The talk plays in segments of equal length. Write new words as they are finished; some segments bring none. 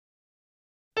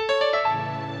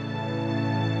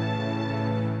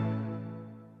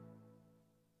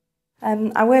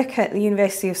I work at the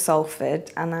University of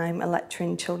Salford and I'm a lecturer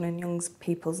in children and young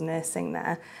people's nursing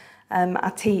there.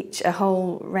 I teach a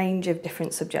whole range of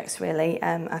different subjects really.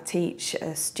 I teach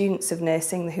students of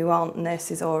nursing who aren't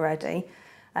nurses already,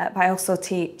 but I also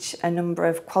teach a number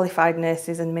of qualified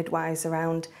nurses and midwives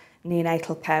around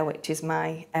neonatal care, which is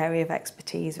my area of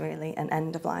expertise really, and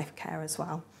end-of-life care as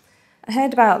well. I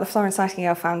heard about the Florence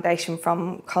Nightingale Foundation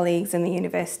from colleagues in the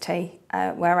university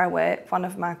where I work. One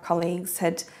of my colleagues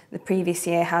had the previous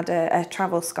year had a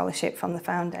travel scholarship from the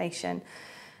foundation,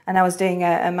 and I was doing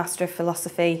a Master of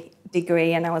Philosophy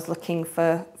degree and I was looking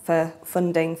for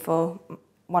funding for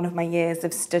one of my years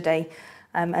of study,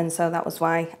 and so that was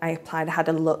why I applied. I had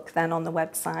a look then on the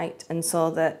website and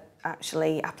saw that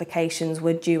actually applications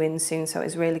were due in soon, so it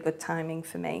was really good timing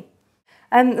for me.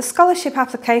 The scholarship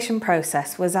application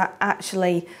process was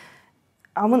actually,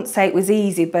 I wouldn't say it was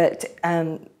easy, but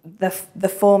the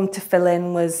form to fill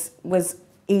in was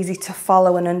easy to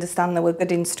follow and understand. There were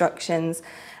good instructions,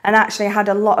 and actually I had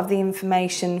a lot of the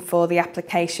information for the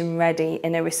application ready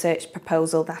in a research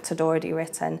proposal that I'd already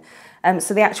written.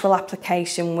 So the actual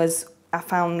application was, I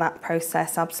found that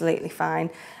process absolutely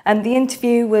fine. And the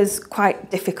interview was quite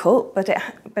difficult, but it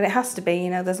has to be. You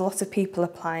know, there's a lot of people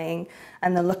applying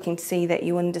and they're looking to see that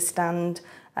you understand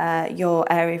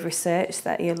your area of research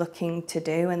that you're looking to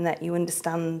do and that you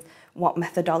understand what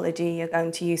methodology you're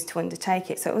going to use to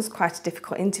undertake it. So it was quite a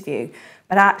difficult interview,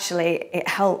 but actually it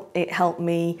helped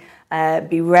me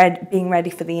being ready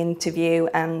for the interview,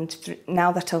 and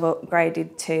now that I've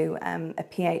upgraded to a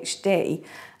PhD,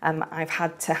 I've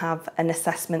had to have an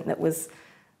assessment that was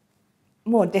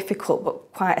more difficult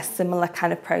but quite a similar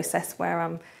kind of process where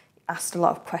I'm asked a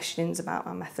lot of questions about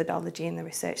my methodology and the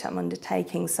research that I'm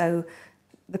undertaking, so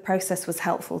the process was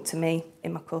helpful to me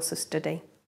in my course of study.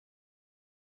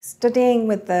 Studying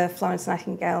with the Florence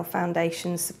Nightingale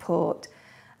Foundation support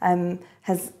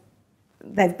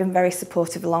they've been very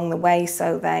supportive along the way,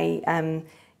 so they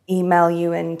email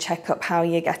you and check up how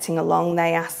you're getting along.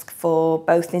 They ask for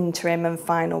both interim and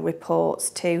final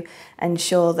reports to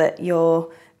ensure that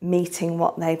you're meeting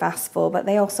what they've asked for, but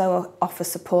they also offer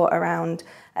support around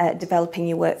developing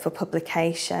your work for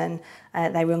publication.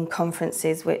 They run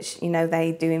conferences which, you know,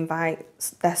 they do invite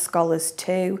their scholars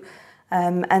to.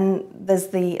 And there's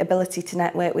the ability to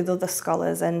network with other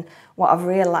scholars, and what I've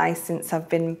realised since I've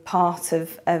been part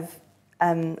of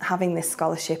having this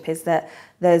scholarship is that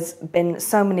there's been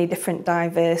so many different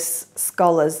diverse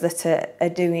scholars that are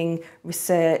doing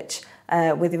research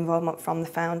with involvement from the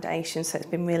foundation, so it's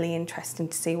been really interesting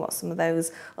to see what some of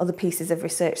those other pieces of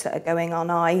research that are going on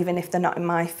are. Even if they're not in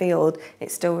my field,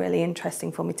 it's still really interesting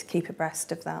for me to keep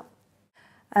abreast of that.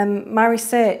 My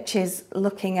research is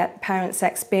looking at parents'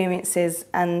 experiences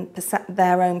and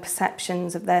their own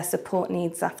perceptions of their support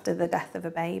needs after the death of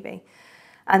a baby.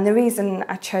 And the reason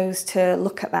I chose to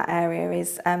look at that area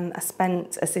is I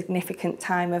spent a significant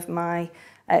time of my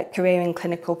career in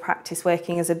clinical practice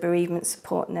working as a bereavement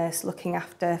support nurse, looking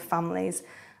after families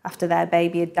after their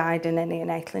baby had died in a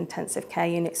neonatal intensive care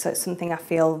unit, so it's something I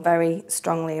feel very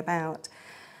strongly about.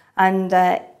 And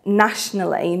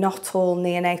nationally, not all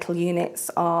neonatal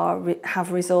units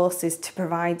have resources to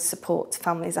provide support to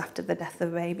families after the death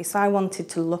of a baby. So I wanted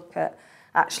to look at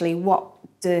actually what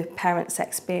do parents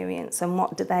experience and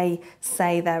what do they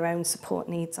say their own support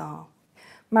needs are.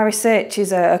 My research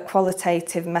is a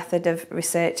qualitative method of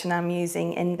research, and I'm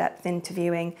using in-depth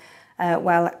interviewing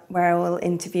where I will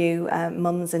interview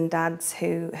mums and dads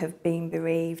who have been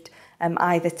bereaved,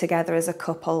 either together as a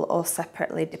couple or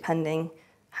separately, depending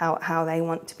how they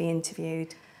want to be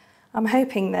interviewed. I'm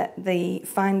hoping that the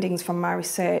findings from my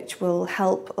research will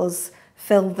help us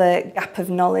fill the gap of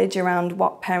knowledge around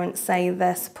what parents say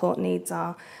their support needs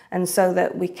are, and so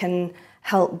that we can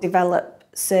help develop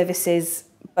services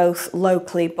both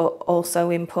locally but also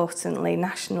importantly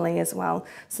nationally as well,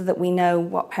 so that we know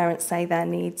what parents say their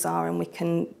needs are and we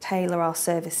can tailor our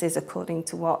services according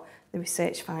to what the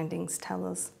research findings tell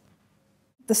us.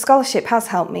 The scholarship has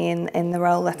helped me in the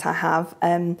role that I have.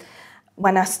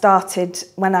 When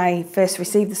I first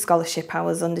received the scholarship, I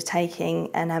was undertaking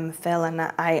an MPhil, and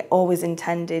I always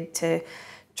intended to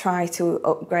try to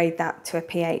upgrade that to a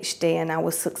PhD, and I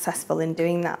was successful in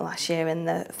doing that last year, and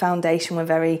the foundation were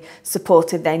very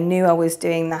supportive. They knew I was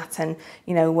doing that and,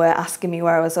 you know, were asking me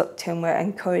where I was up to and were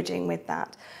encouraging with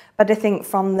that. But I think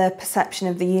from the perception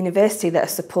of the university that are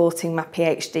supporting my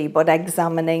PhD but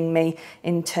examining me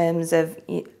in terms of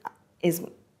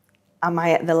am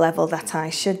I at the level that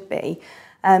I should be,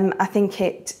 I think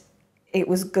it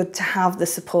was good to have the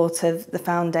support of the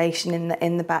foundation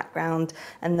in the background,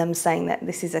 and them saying that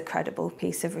this is a credible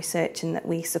piece of research and that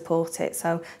we support it.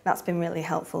 So that's been really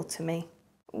helpful to me.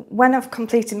 When I've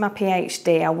completed my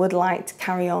PhD, I would like to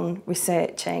carry on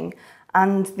researching,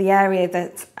 and the area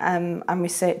that I'm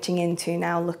researching into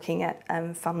now, looking at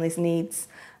families' needs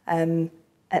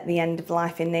at the end of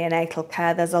life in neonatal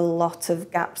care, there's a lot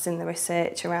of gaps in the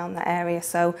research around that area,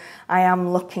 so I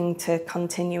am looking to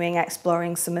continuing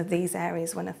exploring some of these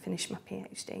areas when I finish my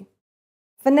PhD.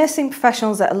 For nursing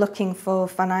professionals that are looking for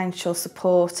financial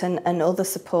support and other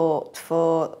support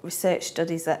for research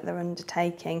studies that they're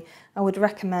undertaking, I would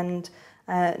recommend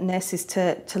nurses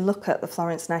to look at the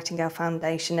Florence Nightingale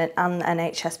Foundation and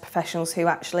NHS professionals who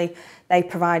actually, they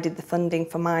provided the funding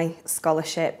for my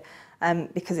scholarship,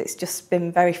 because it's just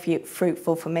been very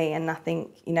fruitful for me, and I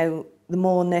think, you know, the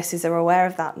more nurses are aware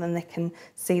of that, then they can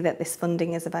see that this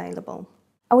funding is available.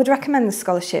 I would recommend the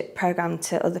scholarship programme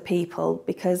to other people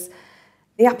because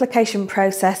the application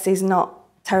process is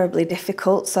not terribly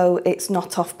difficult, so it's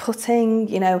not off-putting.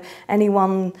 You know,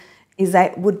 anyone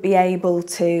would be able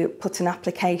to put an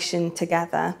application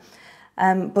together,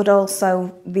 but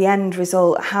also the end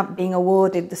result, being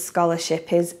awarded the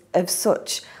scholarship, is of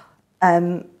such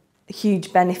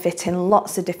huge benefit in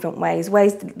lots of different ways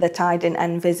that I didn't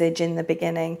envisage in the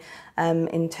beginning,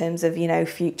 in terms of, you know,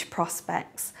 future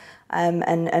prospects,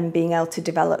 and being able to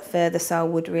develop further. So I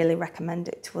would really recommend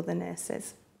it to other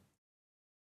nurses.